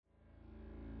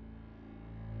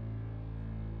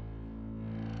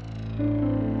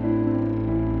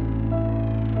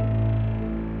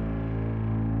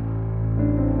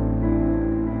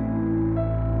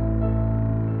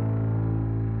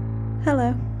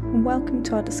Hello, and welcome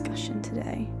to our discussion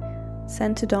today,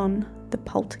 centred on the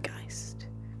poltergeist.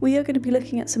 We are going to be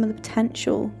looking at some of the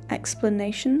potential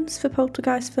explanations for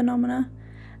poltergeist phenomena,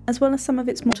 as well as some of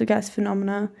its poltergeist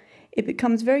phenomena. It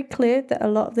becomes very clear that a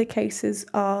lot of the cases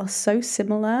are so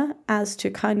similar as to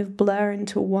kind of blur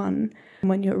into one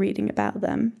when you're reading about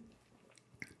them.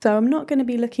 So I'm not going to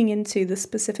be looking into the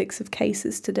specifics of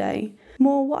cases today.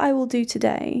 More, what I will do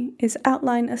today is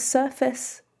outline a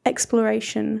surface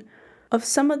exploration of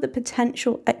some of the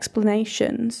potential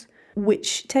explanations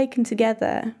which, taken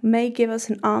together, may give us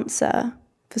an answer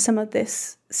for some of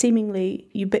this seemingly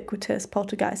ubiquitous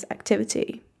poltergeist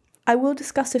activity. I will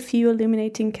discuss a few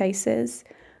illuminating cases,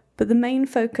 but the main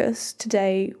focus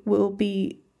today will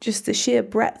be just the sheer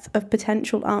breadth of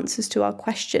potential answers to our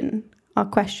question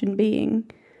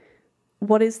being,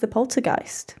 what is the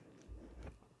poltergeist?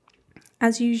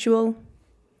 As usual,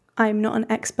 I'm not an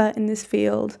expert in this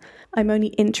field. I'm only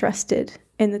interested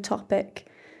in the topic.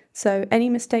 So any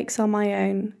mistakes are my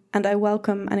own, and I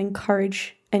welcome and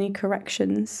encourage any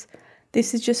corrections.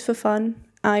 This is just for fun.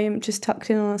 I am just tucked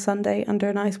in on a Sunday under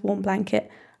a nice warm blanket,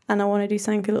 and I want to do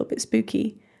something a little bit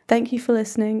spooky. Thank you for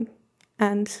listening,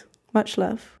 and much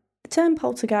love. The term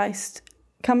poltergeist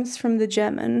comes from the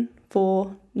German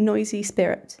for noisy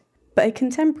spirit, but a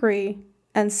contemporary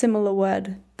and similar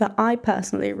word that I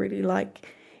personally really like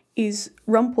is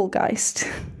Rumpelgeist.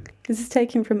 This is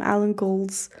taken from Alan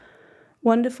Gould's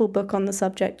wonderful book on the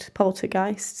subject,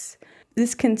 Poltergeists.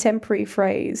 This contemporary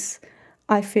phrase,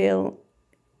 I feel,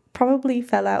 probably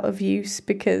fell out of use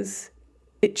because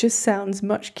it just sounds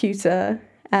much cuter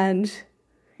and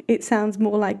it sounds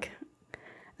more like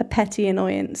a petty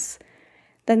annoyance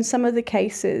than some of the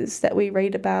cases that we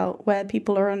read about where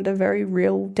people are under very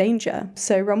real danger.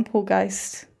 So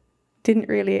Rumpelgeist didn't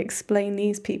really explain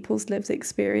these people's lived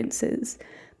experiences,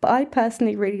 but I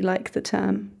personally really like the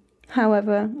term.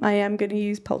 However, I am going to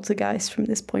use poltergeist from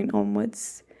this point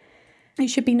onwards. It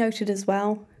should be noted as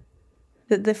well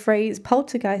that the phrase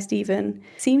poltergeist even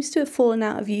seems to have fallen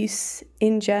out of use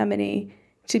in Germany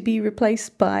to be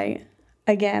replaced by,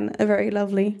 again, a very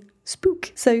lovely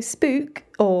spook. So spook,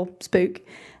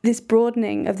 this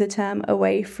broadening of the term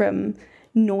away from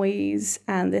noise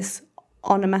and this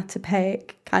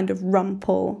onomatopoeic kind of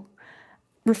rumpel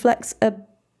reflects a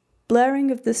blurring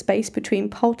of the space between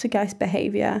poltergeist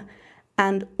behaviour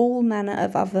and all manner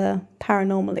of other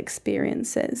paranormal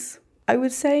experiences. I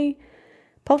would say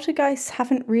poltergeists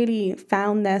haven't really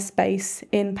found their space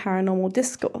in paranormal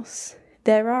discourse.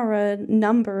 There are a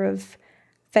number of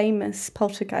famous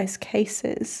poltergeist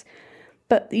cases,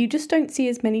 but you just don't see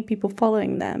as many people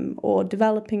following them or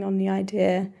developing on the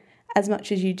idea as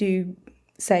much as you do,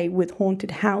 say, with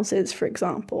haunted houses, for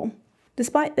example.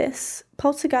 Despite this,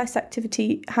 poltergeist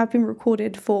activity have been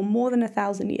recorded for more than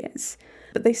 1,000 years,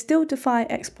 but they still defy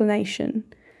explanation,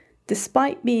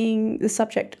 despite being the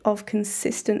subject of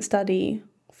consistent study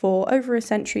for over a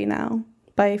century now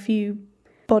by a few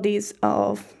bodies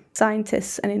of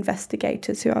scientists and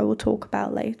investigators who I will talk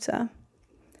about later.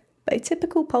 But a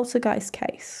typical poltergeist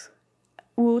case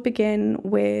will begin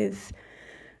with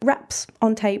raps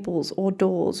on tables or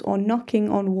doors or knocking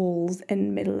on walls in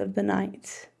the middle of the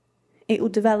night. It will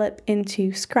develop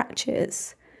into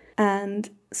scratches and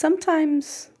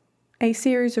sometimes a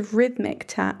series of rhythmic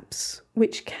taps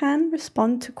which can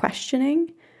respond to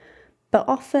questioning but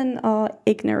often are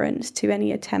ignorant to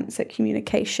any attempts at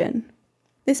communication.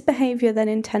 This behaviour then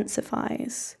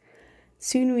intensifies.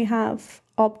 Soon we have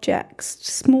objects,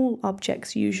 small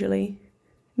objects usually,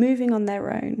 moving on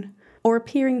their own or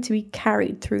appearing to be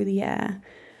carried through the air,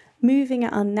 moving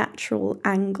at unnatural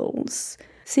angles,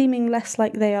 seeming less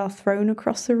like they are thrown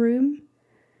across the room,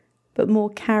 but more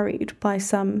carried by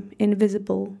some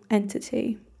invisible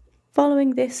entity.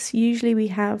 Following this, usually we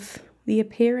have the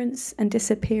appearance and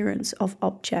disappearance of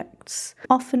objects,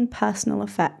 often personal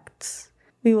effects.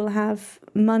 We will have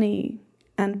money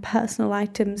and personal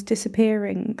items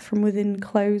disappearing from within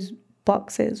clothes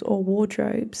boxes or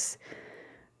wardrobes,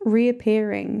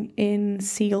 reappearing in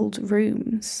sealed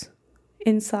rooms,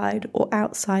 inside or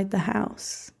outside the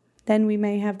house. Then we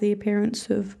may have the appearance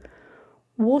of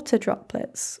water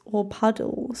droplets or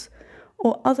puddles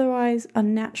or otherwise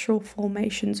unnatural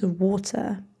formations of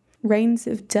water, rains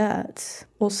of dirt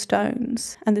or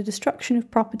stones, and the destruction of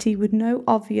property with no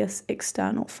obvious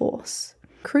external force.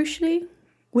 Crucially,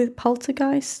 with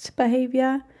poltergeist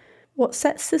behaviour, what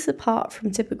sets this apart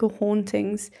from typical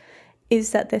hauntings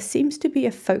is that there seems to be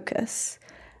a focus,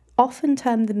 often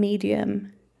termed the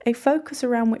medium, a focus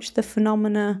around which the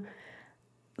phenomena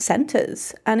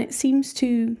centres, and it seems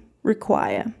to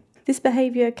require. This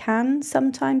behaviour can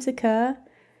sometimes occur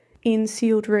in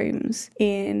sealed rooms,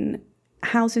 in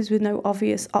houses with no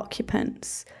obvious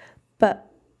occupants,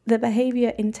 but the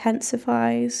behaviour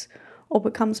intensifies or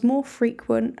becomes more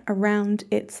frequent around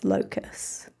its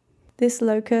locus. This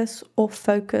locus or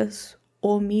focus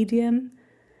or medium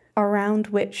around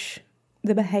which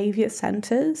the behaviour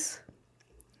centres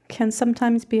can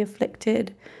sometimes be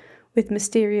afflicted with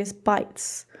mysterious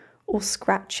bites or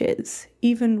scratches,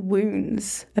 even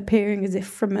wounds appearing as if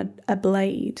from a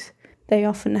blade. They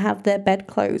often have their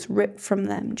bedclothes ripped from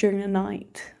them during the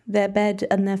night, their bed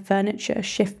and their furniture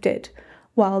shifted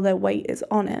while their weight is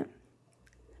on it,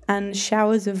 and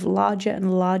showers of larger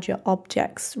and larger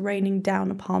objects raining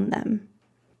down upon them.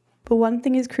 But one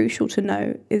thing is crucial to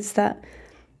note is that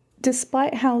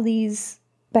despite how these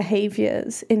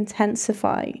behaviours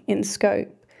intensify in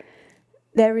scope,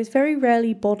 there is very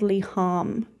rarely bodily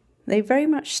harm. They very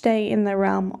much stay in the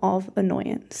realm of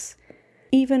annoyance.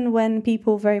 Even when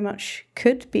people very much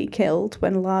could be killed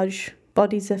when large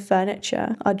bodies of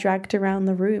furniture are dragged around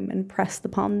the room and pressed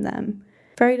upon them,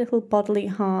 very little bodily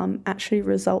harm actually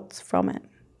results from it.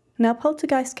 Now,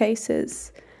 poltergeist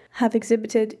cases have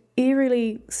exhibited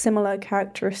eerily similar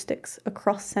characteristics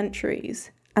across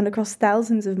centuries and across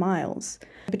thousands of miles,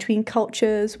 between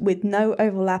cultures with no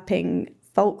overlapping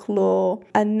folklore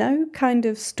and no kind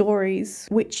of stories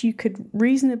which you could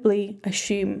reasonably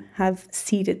assume have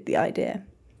seeded the idea.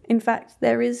 In fact,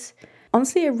 there is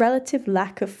honestly a relative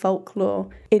lack of folklore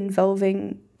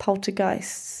involving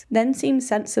poltergeists then seems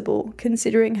sensible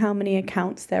considering how many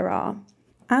accounts there are.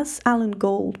 As Alan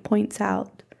Gould points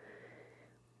out,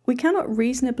 we cannot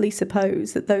reasonably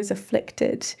suppose that those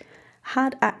afflicted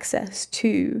had access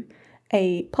to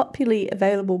a popularly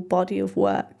available body of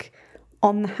work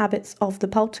on the habits of the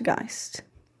poltergeist.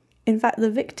 In fact,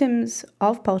 the victims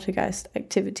of poltergeist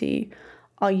activity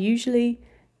are usually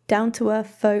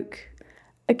down-to-earth folk,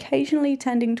 occasionally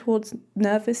tending towards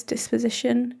nervous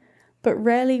disposition, but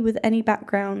rarely with any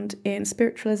background in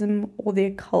spiritualism or the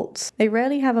occult. They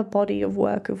rarely have a body of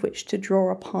work of which to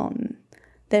draw upon.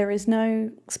 There is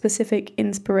no specific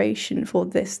inspiration for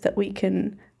this that we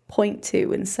can point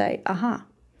to and say, aha,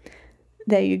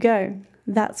 there you go.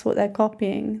 That's what they're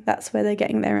copying. That's where they're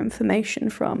getting their information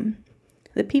from.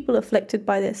 The people afflicted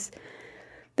by this,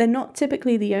 they're not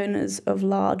typically the owners of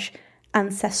large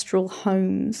ancestral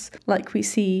homes like we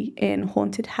see in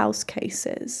haunted house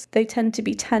cases. They tend to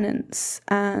be tenants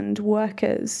and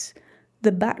workers,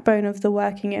 the backbone of the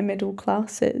working and middle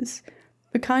classes,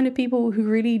 the kind of people who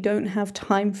really don't have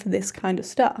time for this kind of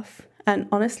stuff and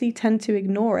honestly tend to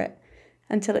ignore it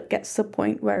until it gets to the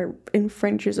point where it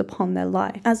infringes upon their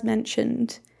life. As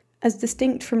mentioned, as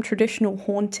distinct from traditional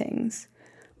hauntings,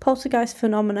 poltergeist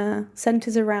phenomena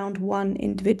centres around one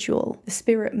individual, the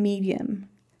spirit medium,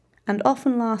 and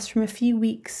often lasts from a few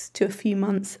weeks to a few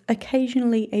months,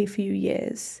 occasionally a few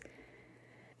years.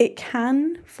 It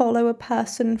can follow a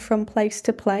person from place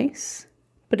to place,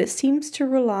 but it seems to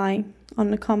rely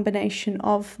on a combination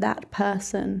of that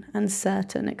person and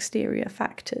certain exterior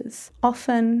factors.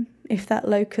 Often, if that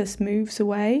locus moves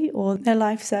away or their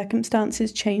life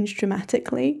circumstances change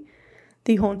dramatically,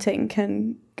 the haunting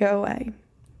can go away.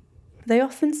 They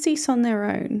often cease on their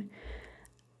own.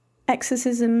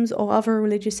 Exorcisms or other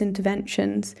religious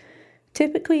interventions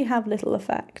typically have little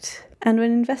effect, and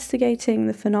when investigating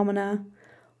the phenomena,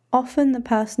 often the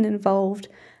person involved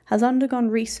has undergone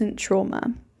recent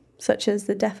trauma, such as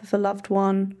the death of a loved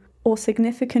one or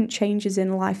significant changes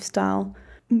in lifestyle,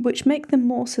 which make them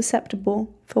more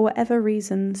susceptible, for whatever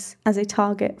reasons, as a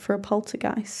target for a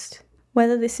poltergeist.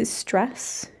 Whether this is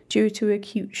stress due to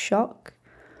acute shock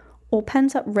or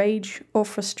pent-up rage or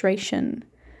frustration,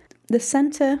 the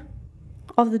centre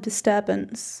of the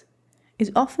disturbance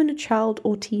is often a child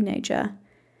or teenager,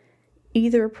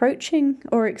 either approaching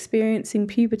or experiencing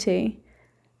puberty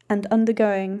and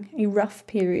undergoing a rough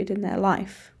period in their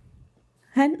life.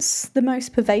 Hence, the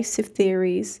most pervasive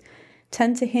theories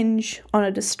tend to hinge on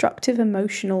a destructive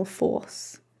emotional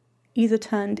force, either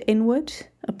turned inward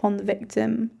upon the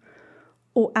victim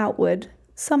or outward,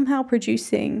 somehow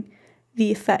producing the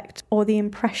effect or the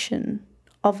impression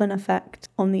of an effect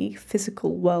on the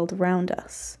physical world around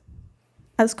us.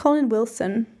 As Colin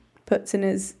Wilson puts in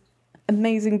his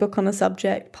amazing book on the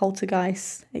subject,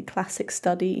 Poltergeist, a classic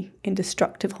study in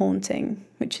destructive haunting,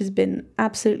 which has been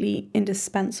absolutely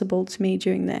indispensable to me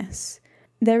during this,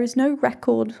 there is no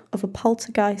record of a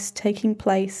poltergeist taking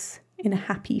place in a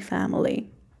happy family.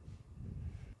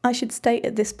 I should state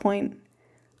at this point,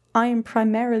 I am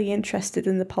primarily interested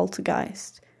in the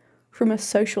poltergeist, from a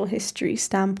social history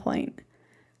standpoint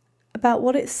about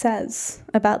what it says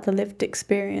about the lived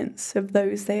experience of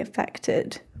those they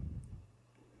affected.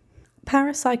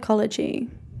 Parapsychology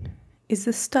is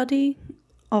the study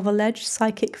of alleged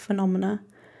psychic phenomena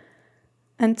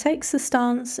and takes the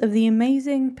stance of the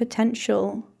amazing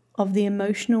potential of the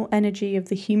emotional energy of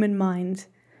the human mind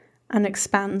and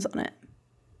expands on it.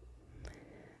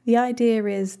 The idea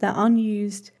is that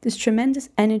unused, this tremendous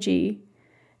energy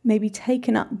may be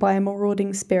taken up by a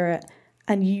marauding spirit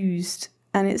and used,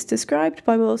 and it's described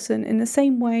by Wilson in the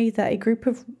same way that a group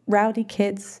of rowdy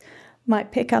kids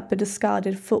might pick up a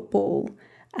discarded football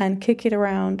and kick it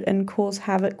around and cause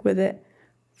havoc with it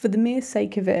for the mere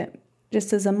sake of it,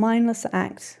 just as a mindless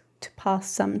act to pass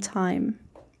some time.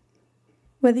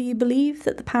 Whether you believe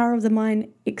that the power of the mind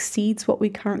exceeds what we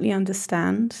currently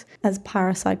understand, as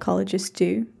parapsychologists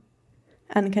do,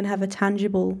 and can have a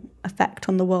tangible effect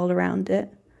on the world around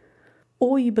it,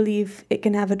 or you believe it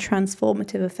can have a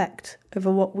transformative effect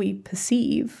over what we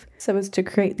perceive so as to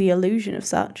create the illusion of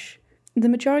such, the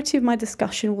majority of my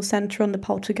discussion will centre on the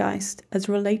poltergeist as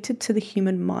related to the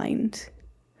human mind.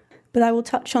 But I will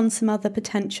touch on some other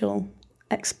potential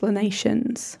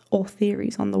explanations or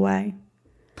theories on the way.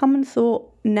 Common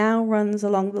thought now runs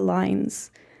along the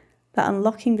lines that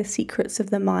unlocking the secrets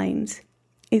of the mind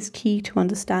is key to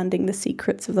understanding the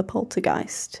secrets of the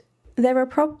poltergeist. There are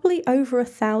probably over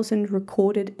 1,000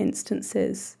 recorded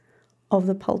instances of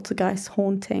the poltergeist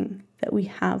haunting that we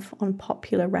have on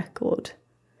popular record.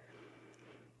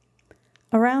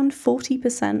 Around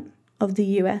 40% of the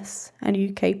US and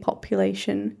UK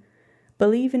population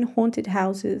believe in haunted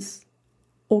houses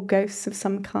or ghosts of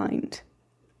some kind.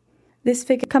 This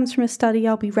figure comes from a study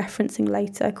I'll be referencing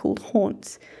later called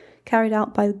Haunt, carried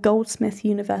out by the Goldsmiths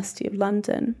University of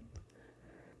London.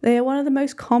 They are one of the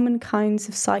most common kinds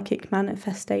of psychic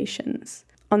manifestations,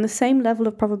 on the same level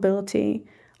of probability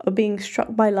of being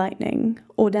struck by lightning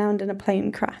or downed in a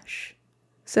plane crash.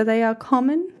 So they are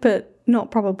common, but not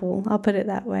probable, I'll put it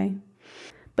that way.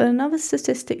 But another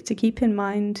statistic to keep in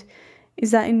mind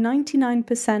is that in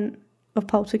 99% of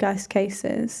poltergeist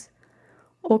cases,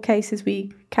 or cases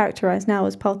we characterise now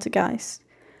as poltergeist,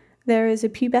 there is a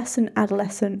pubescent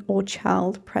adolescent or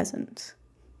child present.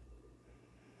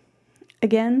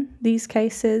 Again, these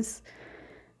cases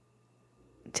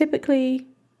typically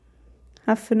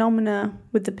have phenomena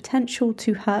with the potential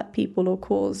to hurt people or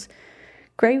cause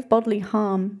grave bodily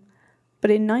harm,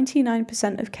 but in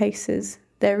 99% of cases,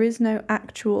 there is no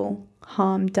actual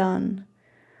harm done.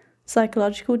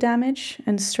 Psychological damage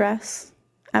and stress,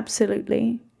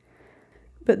 absolutely.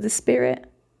 But the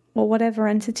spirit, or whatever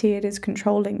entity it is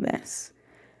controlling this,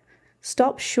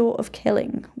 stops short of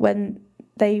killing when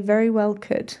they very well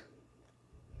could.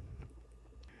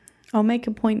 I'll make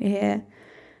a point here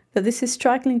that this is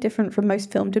strikingly different from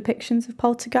most film depictions of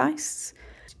poltergeists,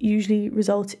 usually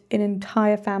result in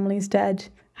entire families dead,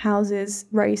 houses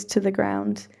razed to the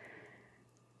ground.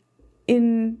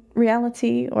 In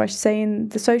reality, or I should say in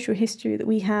the social history that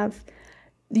we have,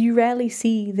 you rarely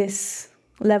see this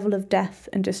level of death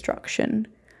and destruction.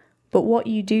 But what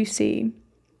you do see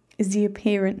is the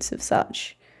appearance of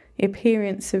such, the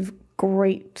appearance of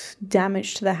great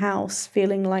damage to the house,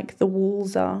 feeling like the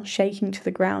walls are shaking to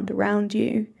the ground around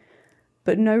you,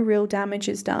 but no real damage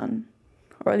is done,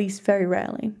 or at least very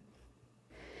rarely.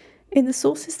 In the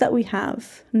sources that we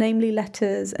have, namely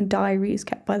letters and diaries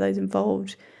kept by those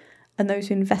involved and those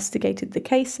who investigated the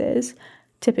cases,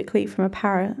 typically from a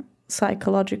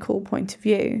parapsychological point of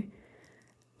view,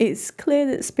 it's clear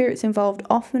that spirits involved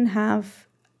often have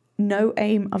no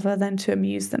aim other than to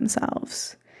amuse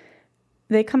themselves.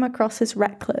 They come across as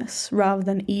reckless rather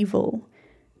than evil,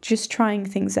 just trying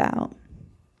things out.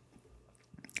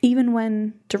 Even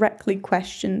when directly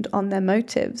questioned on their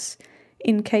motives,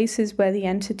 in cases where the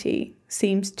entity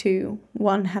seems to,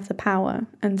 1, have the power,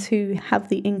 and 2, have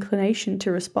the inclination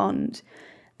to respond,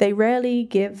 they rarely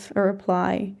give a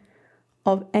reply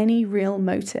of any real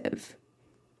motive.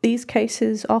 These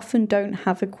cases often don't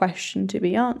have a question to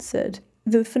be answered.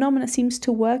 The phenomena seems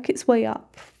to work its way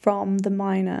up from the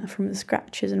minor, from the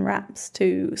scratches and raps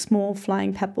to small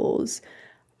flying pebbles,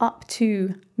 up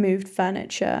to moved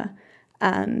furniture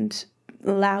and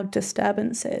loud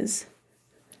disturbances.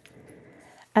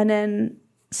 And then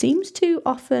seems to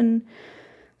often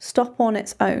stop on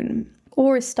its own,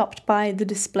 or is stopped by the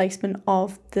displacement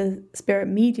of the spirit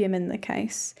medium in the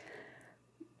case.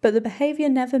 But the behaviour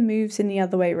never moves in the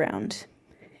other way round.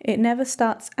 It never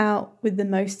starts out with the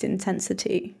most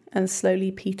intensity and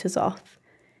slowly peters off.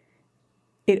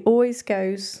 It always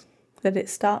goes that it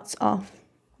starts off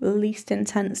the least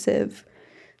intensive,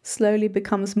 slowly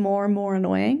becomes more and more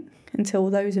annoying until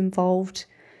those involved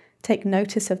take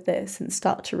notice of this and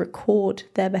start to record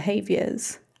their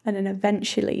behaviours, and then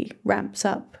eventually ramps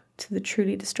up to the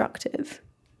truly destructive.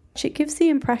 It gives the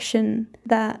impression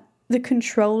that the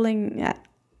controlling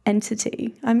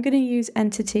entity, I'm going to use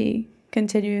entity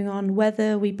continuing on,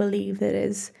 whether we believe that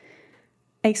is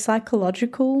a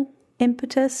psychological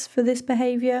impetus for this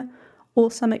behaviour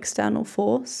or some external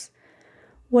force.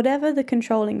 Whatever the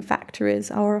controlling factor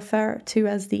is, I'll refer to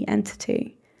as the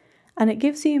entity. And it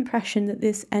gives the impression that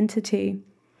this entity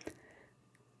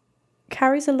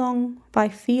carries along by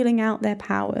feeling out their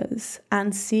powers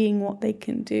and seeing what they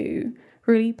can do,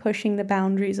 really pushing the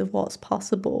boundaries of what's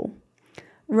possible,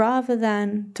 rather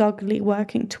than doggedly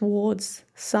working towards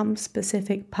some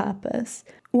specific purpose.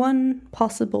 One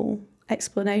possible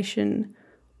explanation,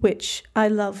 which I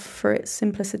love for its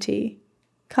simplicity,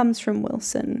 comes from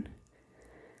Wilson.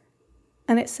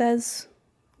 And it says,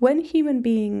 when human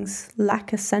beings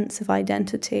lack a sense of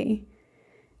identity,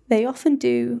 they often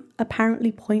do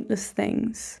apparently pointless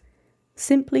things,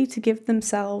 simply to give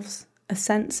themselves a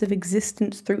sense of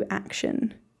existence through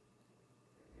action.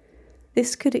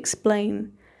 This could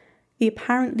explain the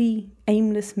apparently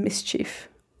aimless mischief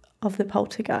of the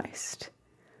poltergeist.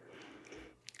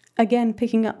 Again,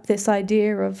 picking up this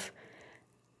idea of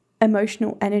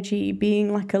emotional energy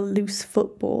being like a loose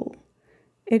football.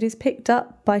 It is picked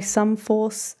up by some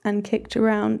force and kicked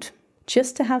around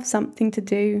just to have something to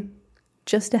do,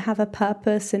 just to have a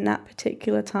purpose in that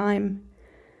particular time,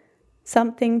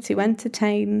 something to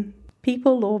entertain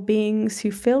people or beings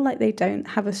who feel like they don't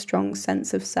have a strong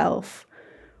sense of self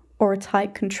or a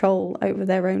tight control over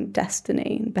their own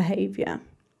destiny and behaviour.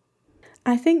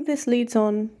 I think this leads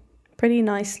on pretty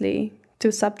nicely to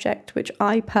a subject which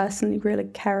I personally really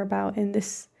care about in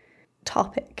this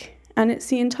topic, and it's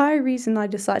the entire reason I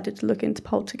decided to look into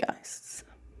poltergeists.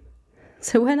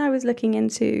 So when I was looking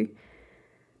into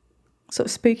sort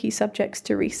of spooky subjects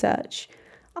to research,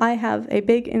 I have a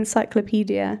big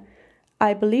encyclopedia.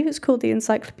 I believe it's called the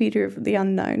Encyclopedia of the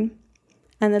Unknown,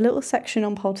 and the little section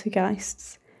on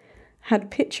poltergeists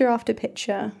had picture after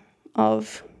picture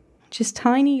of just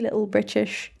tiny little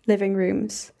British living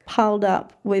rooms piled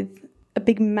up with a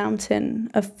big mountain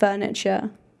of furniture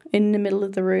in the middle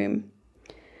of the room.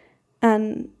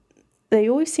 And they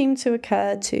always seem to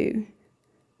occur to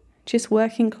just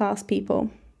working class people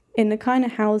in the kind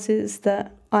of houses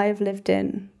that I've lived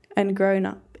in and grown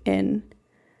up in.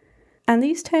 And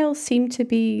these tales seem to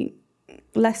be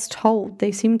less told.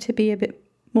 They seem to be a bit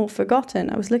more forgotten.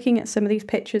 I was looking at some of these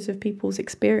pictures of people's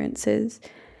experiences,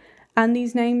 and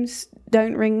these names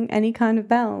don't ring any kind of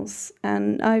bells.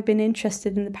 And I've been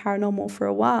interested in the paranormal for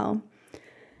a while.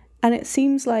 And it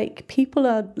seems like people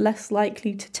are less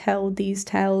likely to tell these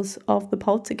tales of the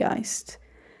poltergeist.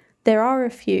 There are a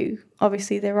few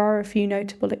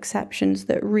notable exceptions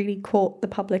that really caught the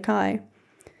public eye.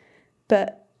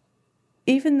 But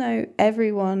even though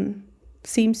everyone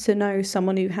seems to know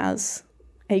someone who has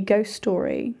a ghost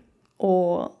story,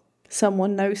 or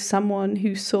someone knows someone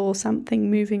who saw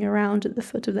something moving around at the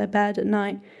foot of their bed at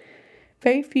night,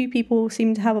 very few people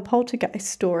seem to have a poltergeist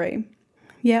story.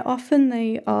 Yet often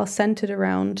they are centered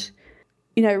around,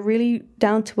 really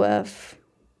down to earth,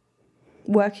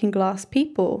 working class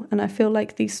people. And I feel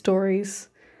like these stories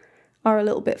are a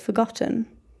little bit forgotten.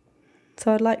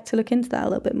 So I'd like to look into that a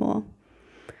little bit more.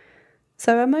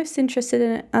 So I'm most interested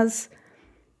in it as,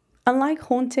 unlike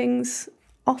hauntings,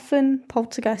 often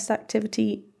poltergeist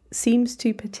activity seems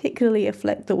to particularly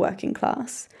afflict the working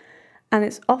class, and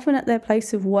it's often at their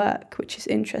place of work, which is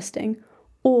interesting,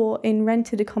 or in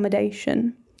rented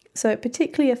accommodation. So it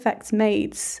particularly affects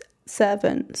maids,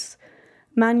 servants,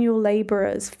 manual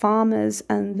labourers, farmers,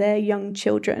 and their young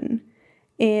children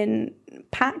in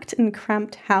packed and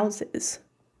cramped houses.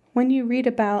 When you read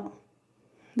about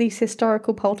these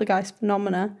historical poltergeist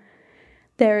phenomena,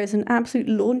 there is an absolute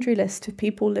laundry list of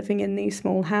people living in these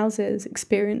small houses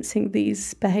experiencing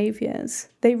these behaviours.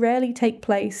 They rarely take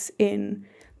place in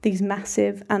these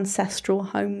massive ancestral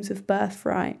homes of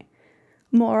birthright.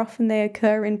 More often they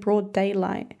occur in broad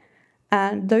daylight,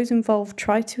 and those involved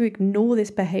try to ignore this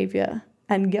behaviour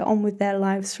and get on with their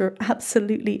lives for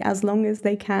absolutely as long as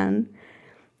they can.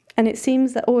 And it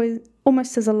seems that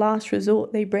almost as a last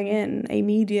resort, they bring in a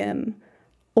medium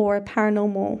or a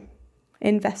paranormal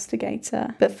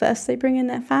investigator. But first they bring in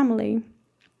their family,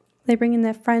 they bring in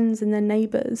their friends and their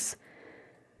neighbours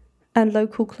and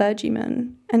local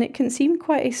clergymen, and it can seem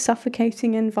quite a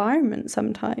suffocating environment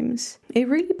sometimes. It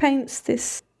really paints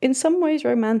this, in some ways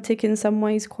romantic, in some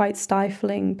ways quite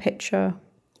stifling picture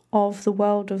of the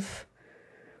world of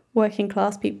working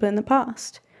class people in the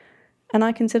past. And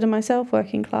I consider myself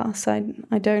working class. I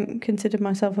don't consider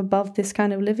myself above this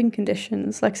kind of living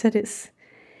conditions. Like I said,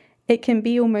 it can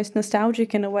be almost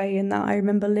nostalgic in a way, in that I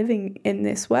remember living in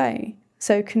this way.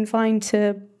 So confined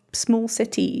to small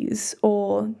cities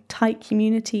or tight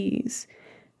communities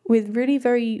with really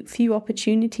very few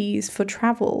opportunities for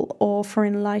travel or for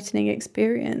enlightening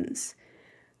experience.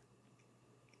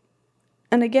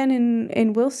 And again,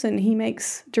 in Wilson, he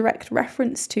makes direct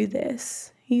reference to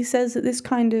this. He says that this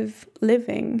kind of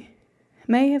living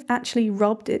may have actually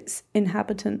robbed its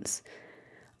inhabitants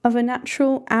of a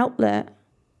natural outlet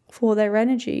for their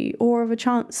energy, or of a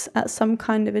chance at some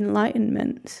kind of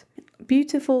enlightenment.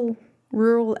 Beautiful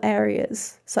rural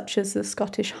areas, such as the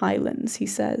Scottish Highlands, he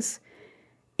says,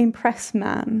 impress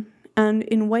man and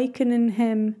awaken in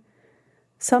him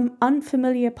some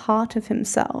unfamiliar part of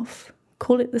himself.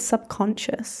 Call it the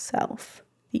subconscious self,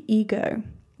 the ego.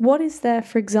 What is there,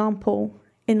 for example,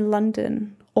 in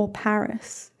London or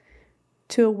Paris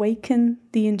to awaken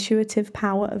the intuitive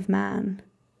power of man?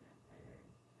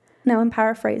 Now, I'm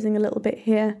paraphrasing a little bit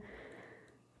here,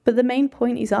 but the main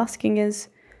point he's asking is,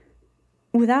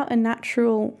 without a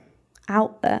natural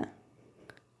outlet,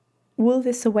 will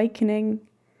this awakening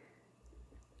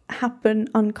happen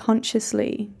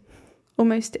unconsciously,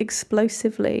 almost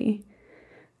explosively,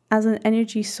 as an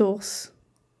energy source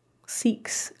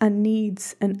seeks and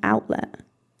needs an outlet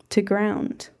to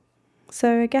ground?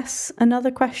 So I guess another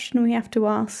question we have to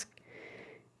ask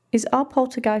is, are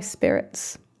poltergeist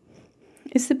spirits?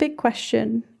 It's the big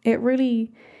question. It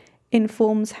really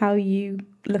informs how you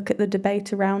look at the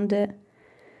debate around it.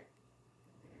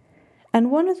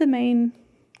 And one of the main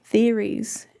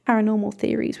theories, paranormal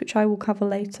theories, which I will cover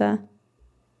later,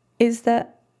 is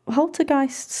that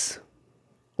poltergeists,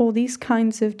 or these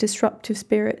kinds of disruptive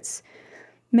spirits,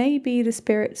 may be the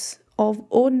spirits of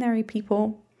ordinary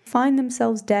people, find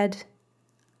themselves dead,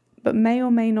 but may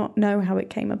or may not know how it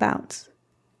came about.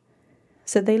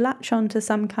 So they latch on to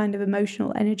some kind of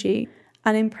emotional energy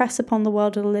and impress upon the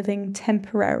world of the living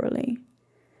temporarily.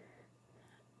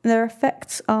 Their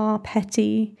effects are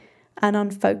petty and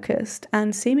unfocused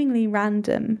and seemingly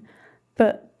random,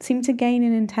 but seem to gain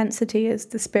in intensity as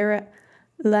the spirit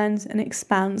learns and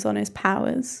expands on his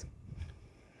powers.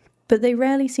 But they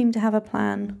rarely seem to have a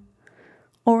plan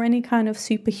or any kind of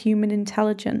superhuman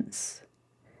intelligence,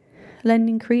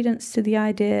 lending credence to the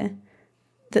idea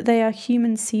that they are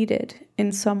human-seeded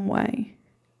in some way.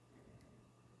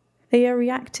 They are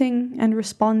reacting and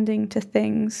responding to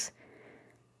things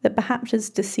that perhaps as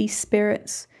deceased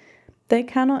spirits they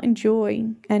cannot enjoy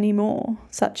anymore,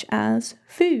 such as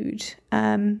food,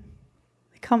 the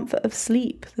comfort of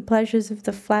sleep, the pleasures of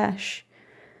the flesh.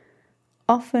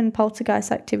 Often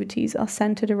poltergeist activities are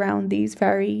centered around these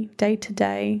very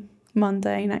day-to-day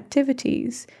mundane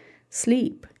activities: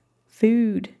 sleep,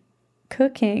 food,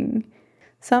 cooking.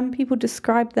 Some people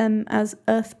describe them as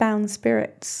earthbound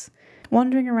spirits,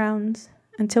 wandering around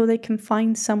until they can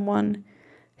find someone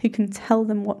who can tell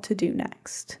them what to do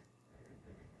next.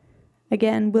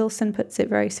 Again, Wilson puts it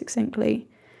very succinctly.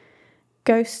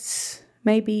 Ghosts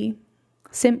may be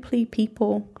simply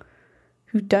people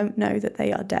who don't know that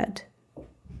they are dead.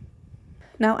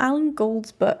 Now, Alan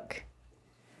Gould's book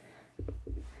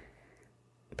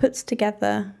puts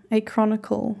together a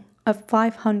chronicle of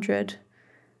 500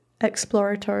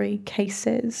 exploratory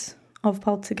cases of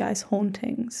poltergeist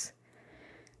hauntings.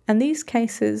 And these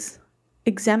cases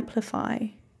exemplify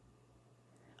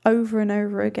over and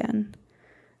over again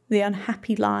the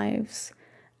unhappy lives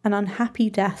and unhappy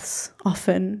deaths,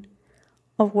 often,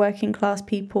 of working class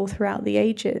people throughout the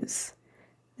ages.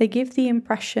 They give the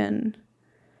impression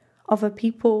of a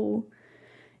people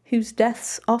whose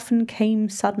deaths often came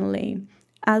suddenly,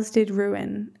 as did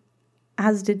ruin,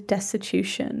 as did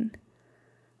destitution.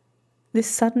 This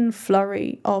sudden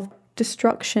flurry of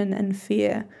destruction and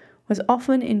fear was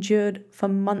often endured for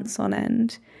months on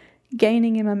end,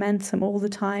 gaining in momentum all the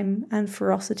time and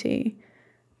ferocity.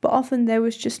 But often there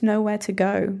was just nowhere to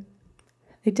go.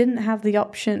 They didn't have the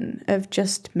option of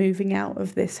just moving out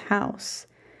of this house.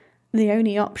 The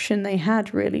only option they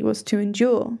had really was to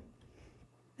endure.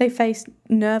 They faced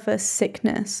nervous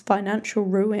sickness, financial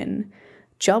ruin,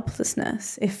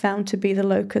 joblessness if found to be the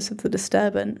locus of the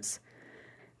disturbance.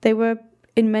 They were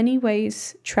in many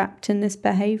ways trapped in this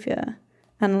behaviour.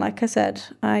 And like I said,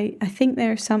 I think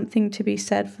there is something to be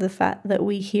said for the fact that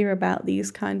we hear about these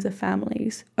kinds of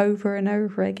families over and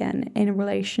over again in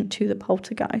relation to the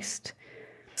poltergeist.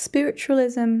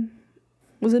 Spiritualism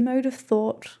was a mode of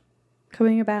thought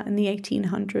coming about in the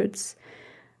 1800s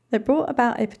that brought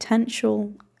about a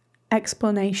potential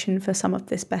explanation for some of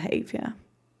this behaviour.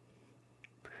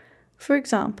 For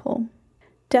example,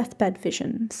 deathbed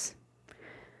visions.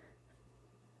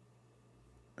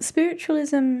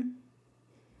 Spiritualism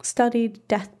studied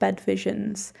deathbed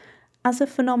visions as a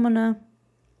phenomena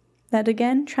that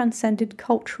again transcended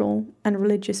cultural and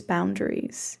religious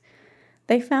boundaries.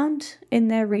 They found in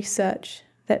their research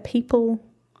that people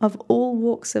of all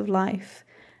walks of life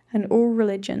and all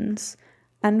religions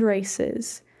and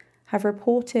races have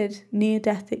reported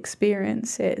near-death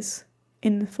experiences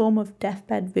in the form of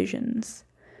deathbed visions,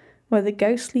 where the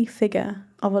ghostly figure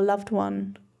of a loved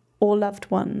one or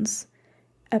loved ones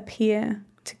appear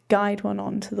to guide one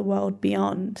on to the world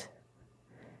beyond.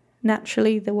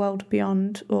 Naturally, the world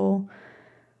beyond, or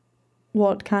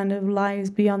what kind of lies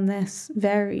beyond this,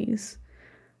 varies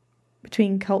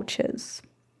between cultures.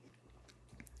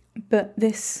 But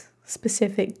this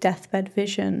specific deathbed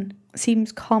vision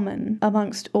seems common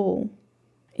amongst all,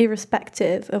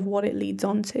 irrespective of what it leads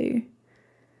on to.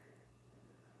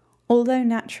 Although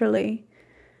naturally,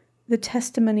 the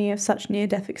testimony of such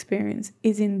near-death experience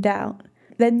is in doubt,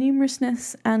 their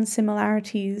numerousness and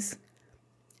similarities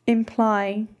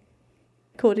imply,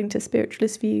 according to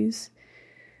spiritualist views,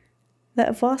 that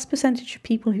a vast percentage of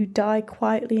people who die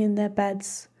quietly in their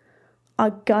beds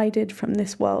are guided from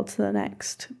this world to the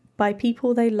next by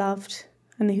people they loved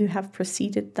and who have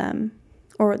preceded them,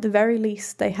 or at the very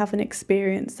least they have an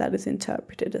experience that is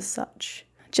interpreted as such.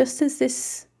 Just as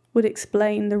this would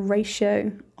explain the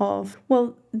ratio of,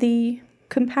 the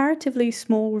comparatively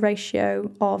small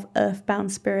ratio of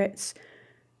earthbound spirits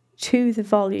to the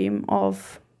volume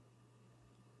of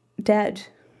dead,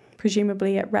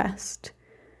 presumably at rest,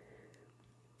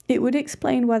 it would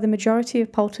explain why the majority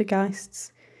of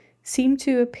poltergeists seem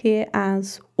to appear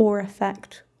as or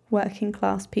affect working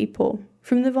class people.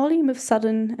 From the volume of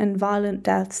sudden and violent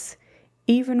deaths,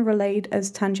 even relayed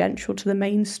as tangential to the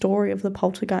main story of the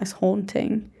poltergeist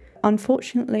haunting,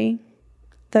 unfortunately,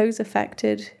 those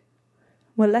affected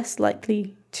were less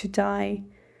likely to die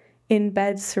in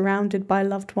beds surrounded by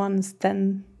loved ones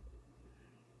than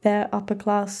their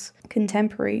upper-class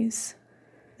contemporaries.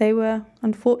 They were,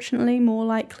 unfortunately, more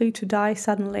likely to die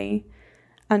suddenly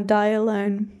and die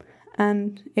alone,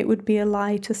 and it would be a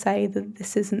lie to say that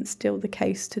this isn't still the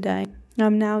case today.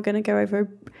 I'm now going to go over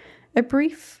a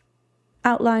brief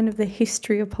outline of the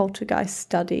history of poltergeist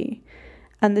study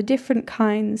and the different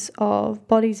kinds of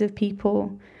bodies of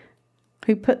people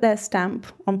who put their stamp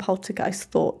on poltergeist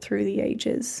thought through the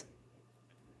ages.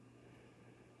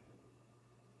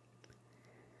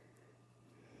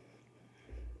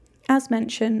 As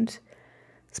mentioned,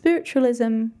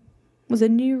 spiritualism was a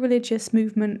new religious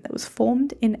movement that was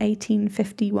formed in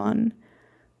 1851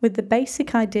 with the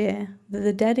basic idea that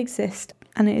the dead exist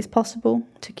and it is possible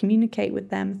to communicate with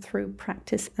them through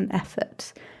practice and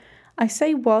effort. I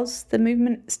say was, the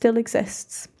movement still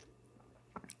exists,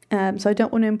 so I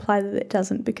don't want to imply that it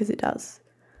doesn't, because it does.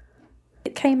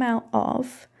 It came out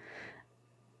of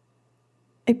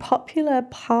a popular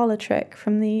parlour trick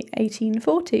from the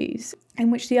 1840s, in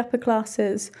which the upper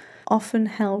classes often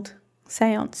held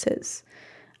seances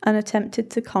and attempted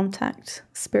to contact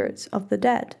spirits of the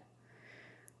dead.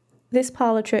 This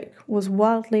parlour trick was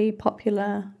wildly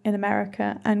popular in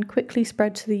America and quickly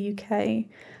spread to the UK,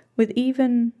 with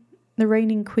even the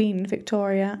reigning Queen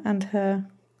Victoria and her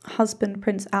husband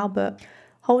Prince Albert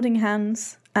holding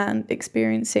hands and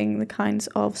experiencing the kinds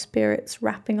of spirits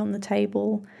rapping on the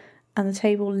table and the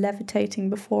table levitating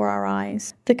before our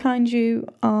eyes, the kind you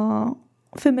are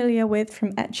familiar with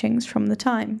from etchings from the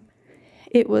time.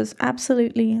 It was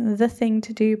absolutely the thing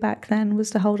to do back then, was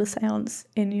to hold a seance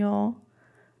in your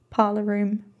parlour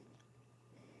room.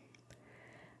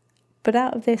 But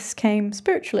out of this came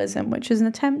spiritualism, which is an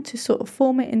attempt to sort of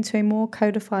form it into a more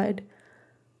codified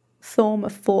form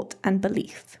of thought and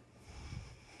belief.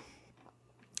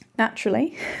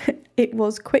 Naturally, it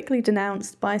was quickly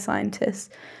denounced by scientists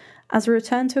as a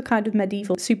return to a kind of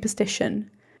medieval superstition.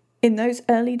 In those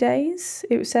early days,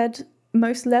 it was said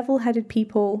most level-headed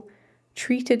people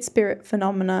treated spirit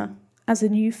phenomena as a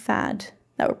new fad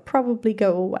that would probably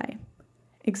go away,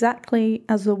 exactly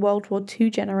as the World War II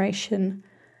generation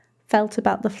felt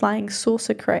about the flying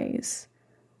saucer craze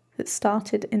that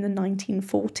started in the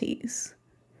 1940s.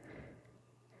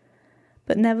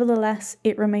 But nevertheless,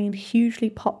 it remained hugely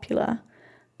popular,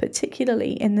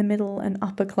 particularly in the middle and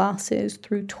upper classes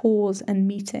through tours and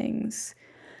meetings.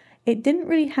 It didn't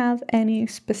really have any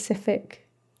specific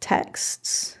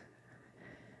texts,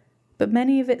 but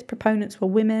many of its proponents were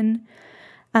women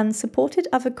and supported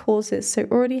other causes, so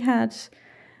already had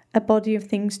a body of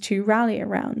things to rally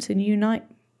around and unite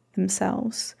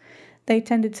themselves. They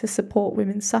tended to support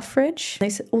women's suffrage.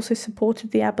 They also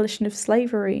supported the abolition of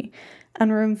slavery and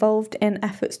were involved in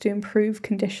efforts to improve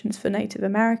conditions for Native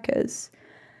Americans.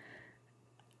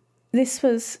 This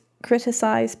was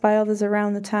criticised by others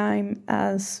around the time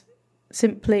as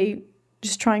simply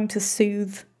just trying to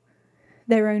soothe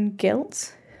their own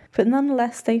guilt, but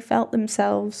nonetheless they felt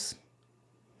themselves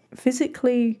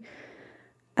physically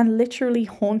and literally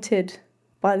haunted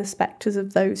by the spectres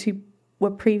of those who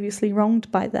were previously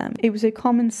wronged by them. It was a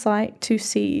common sight to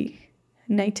see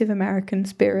Native American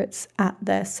spirits at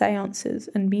their seances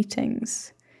and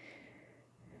meetings,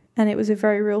 and it was a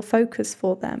very real focus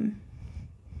for them.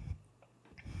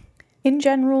 In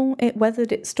general, it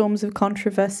weathered its storms of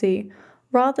controversy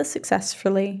rather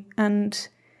successfully and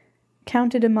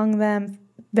counted among them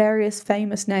various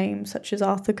famous names such as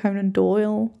Arthur Conan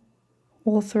Doyle,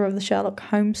 author of the Sherlock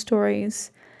Holmes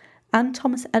stories, and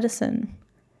Thomas Edison.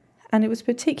 And it was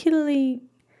particularly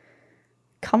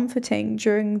comforting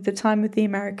during the time of the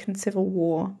American Civil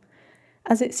War,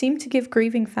 as it seemed to give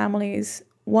grieving families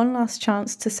one last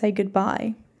chance to say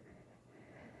goodbye,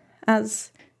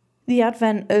 as the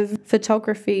advent of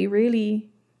photography really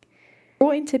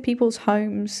brought into people's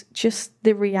homes just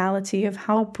the reality of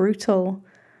how brutal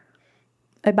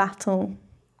a battle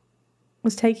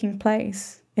was taking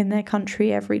place in their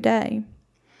country every day.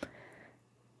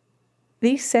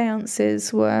 These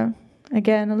seances were,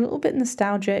 again, a little bit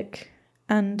nostalgic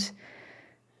and,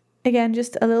 again,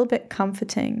 just a little bit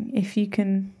comforting if you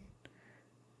can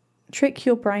trick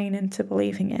your brain into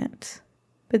believing it.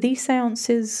 But these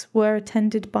seances were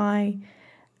attended by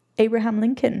Abraham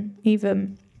Lincoln,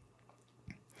 even.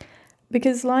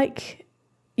 Because like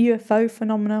UFO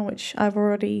phenomena, which I've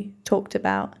already talked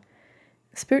about,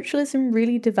 spiritualism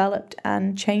really developed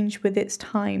and changed with its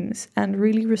times and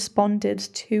really responded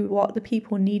to what the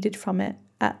people needed from it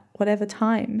at whatever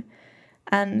time.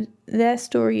 And their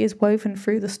story is woven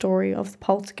through the story of the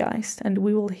poltergeist, and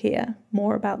we will hear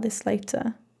more about this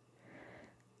later.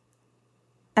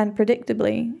 And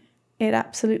predictably, it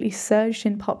absolutely surged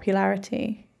in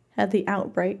popularity at the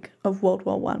outbreak of World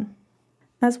War I.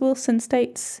 As Wilson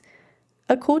states,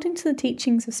 according to the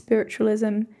teachings of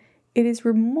spiritualism, it is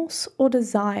remorse or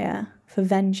desire for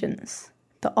vengeance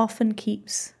that often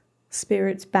keeps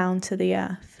spirits bound to the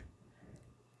earth.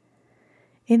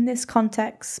 In this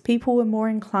context, people were more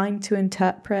inclined to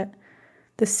interpret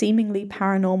the seemingly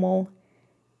paranormal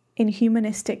in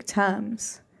humanistic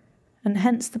terms, and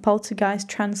hence the poltergeist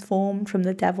transformed from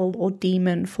the devil or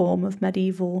demon form of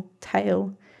medieval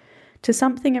tale to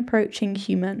something approaching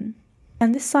human.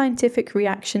 And this scientific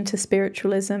reaction to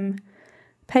spiritualism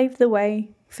paved the way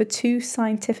for two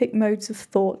scientific modes of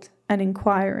thought and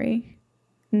inquiry,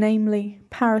 namely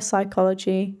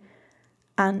parapsychology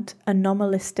and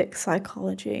anomalistic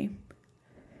psychology.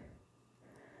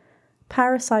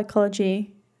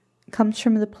 Parapsychology comes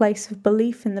from the place of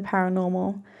belief in the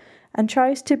paranormal and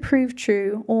tries to prove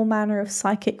true all manner of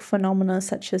psychic phenomena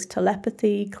such as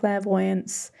telepathy,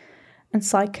 clairvoyance, and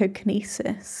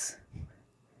psychokinesis.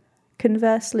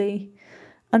 Conversely,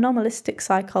 anomalistic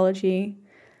psychology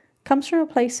comes from a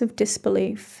place of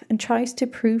disbelief and tries to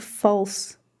prove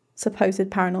false supposed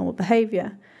paranormal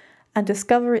behaviour and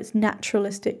discover its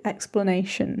naturalistic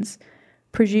explanations,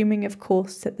 presuming, of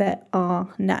course, that there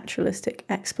are naturalistic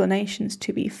explanations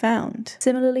to be found.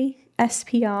 Similarly,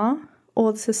 SPR,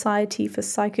 or the Society for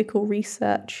Psychical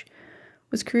Research,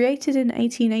 was created in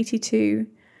 1882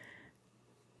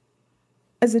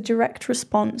 as a direct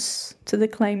response to the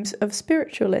claims of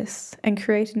spiritualists and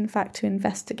created, in fact, to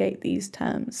investigate these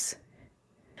terms.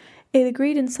 It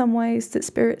agreed in some ways that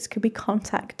spirits could be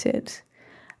contacted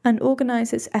and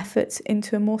organised its efforts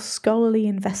into a more scholarly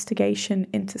investigation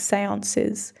into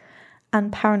seances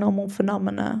and paranormal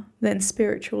phenomena than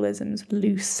spiritualism's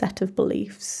loose set of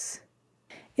beliefs.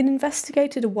 It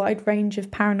investigated a wide range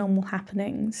of paranormal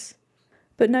happenings,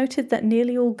 but noted that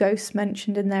nearly all ghosts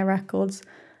mentioned in their records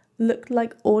looked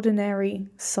like ordinary,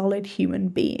 solid human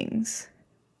beings.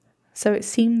 So it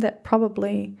seemed that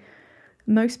probably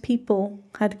most people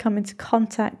had come into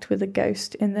contact with a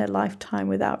ghost in their lifetime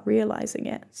without realising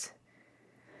it.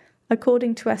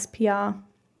 According to SPR,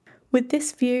 with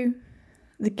this view,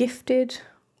 the gifted,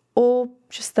 or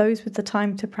just those with the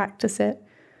time to practice it,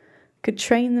 could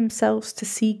train themselves to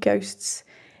see ghosts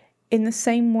in the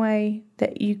same way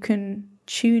that you can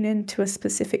tune into a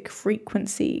specific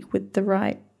frequency with the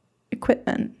right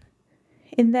equipment.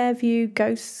 In their view,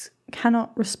 ghosts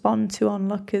cannot respond to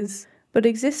onlookers, but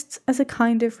exists as a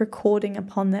kind of recording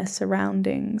upon their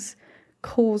surroundings,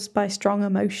 caused by strong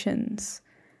emotions,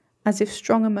 as if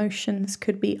strong emotions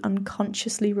could be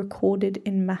unconsciously recorded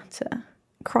in matter.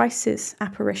 Crisis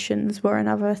apparitions were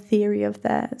another theory of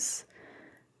theirs,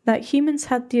 that humans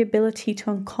had the ability to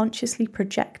unconsciously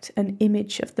project an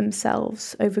image of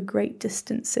themselves over great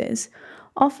distances,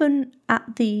 often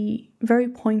at the very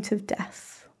point of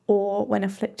death, or when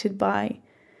afflicted by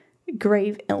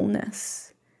grave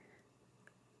illness.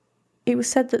 It was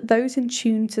said that those in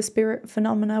tune to spirit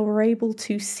phenomena were able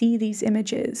to see these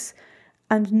images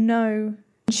and know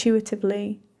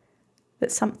intuitively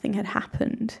that something had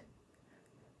happened.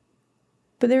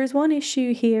 But there is one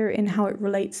issue here in how it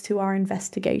relates to our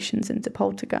investigations into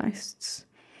poltergeists.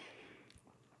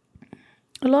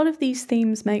 A lot of these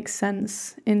themes make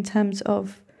sense in terms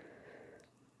of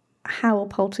how a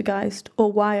poltergeist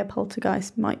or why a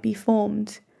poltergeist might be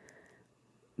formed,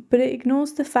 but it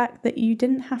ignores the fact that you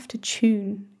didn't have to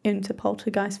tune into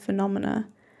poltergeist phenomena.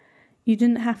 You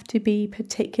didn't have to be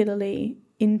particularly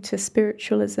into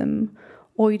spiritualism,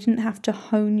 or you didn't have to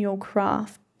hone your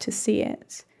craft to see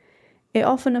it. It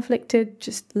often afflicted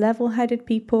just level-headed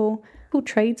people,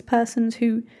 tradespersons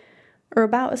who are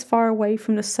about as far away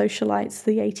from the socialites of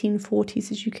the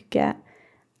 1840s as you could get,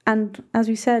 and as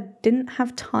we said, didn't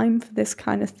have time for this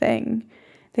kind of thing.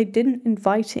 They didn't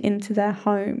invite it into their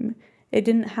home. It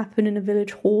didn't happen in a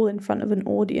village hall in front of an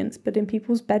audience, but in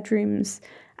people's bedrooms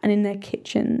and in their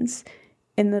kitchens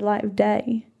in the light of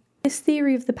day. This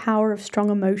theory of the power of strong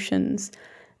emotions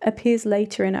appears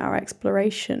later in our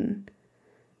exploration.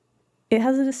 It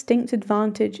has a distinct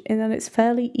advantage in that it's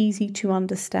fairly easy to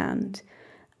understand,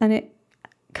 and it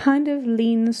kind of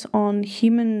leans on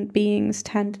human beings'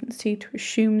 tendency to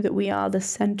assume that we are the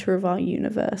center of our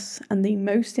universe and the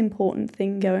most important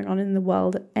thing going on in the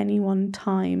world at any one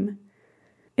time.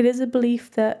 It is a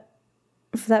belief that,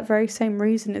 for that very same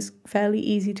reason, is fairly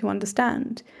easy to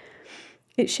understand.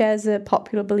 It shares a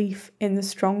popular belief in the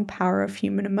strong power of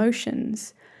human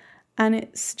emotions, and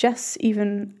it suggests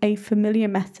even a familiar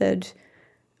method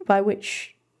by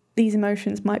which these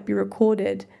emotions might be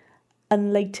recorded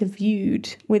and later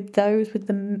viewed with those with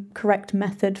the correct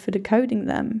method for decoding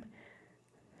them.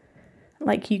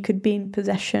 Like you could be in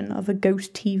possession of a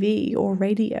ghost TV or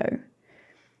radio.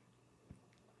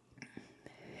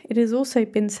 It has also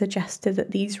been suggested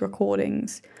that these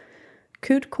recordings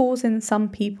could cause in some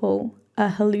people a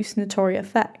hallucinatory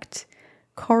effect,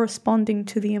 corresponding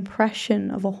to the impression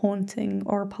of a haunting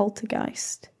or a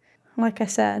poltergeist. Like I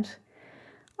said,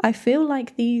 I feel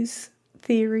like these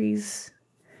theories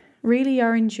really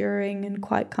are enduring and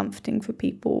quite comforting for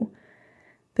people,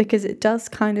 because it does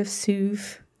kind of soothe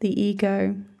the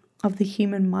ego of the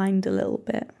human mind a little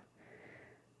bit.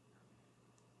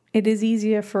 It is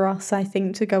easier for us, I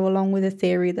think, to go along with a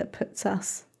theory that puts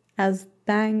us as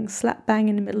slap bang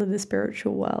in the middle of the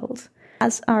spiritual world,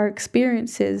 as our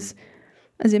experiences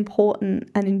as important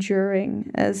and enduring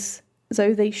as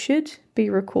though they should be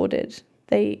recorded.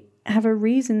 They have a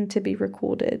reason to be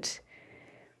recorded,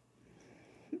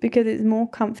 because it's more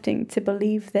comforting to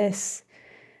believe this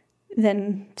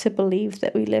than to believe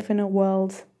that we live in a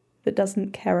world that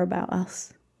doesn't care about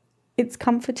us. It's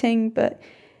comforting, but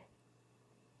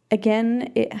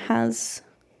again, it has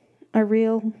a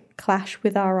real clash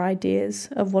with our ideas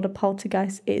of what a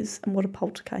poltergeist is and what a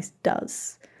poltergeist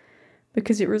does,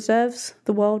 because it reserves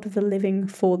the world of the living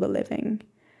for the living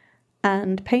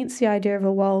and paints the idea of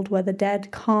a world where the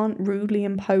dead can't rudely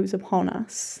impose upon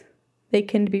us. They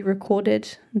can be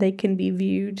recorded, they can be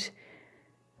viewed,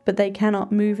 but they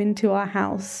cannot move into our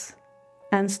house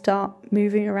and start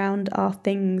moving around our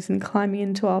things and climbing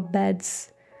into our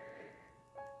beds.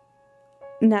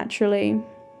 Naturally,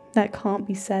 that can't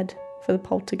be said for the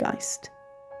poltergeist.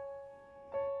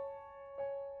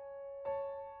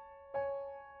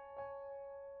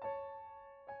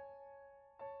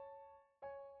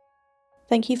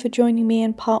 Thank you for joining me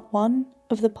in part 1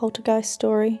 of the poltergeist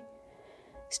story.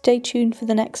 Stay tuned for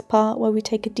the next part, where we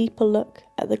take a deeper look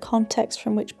at the context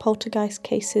from which poltergeist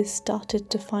cases started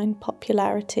to find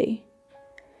popularity.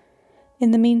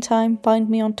 In the meantime, find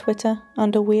me on Twitter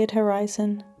under Weird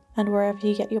Horizon and wherever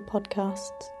you get your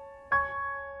podcasts.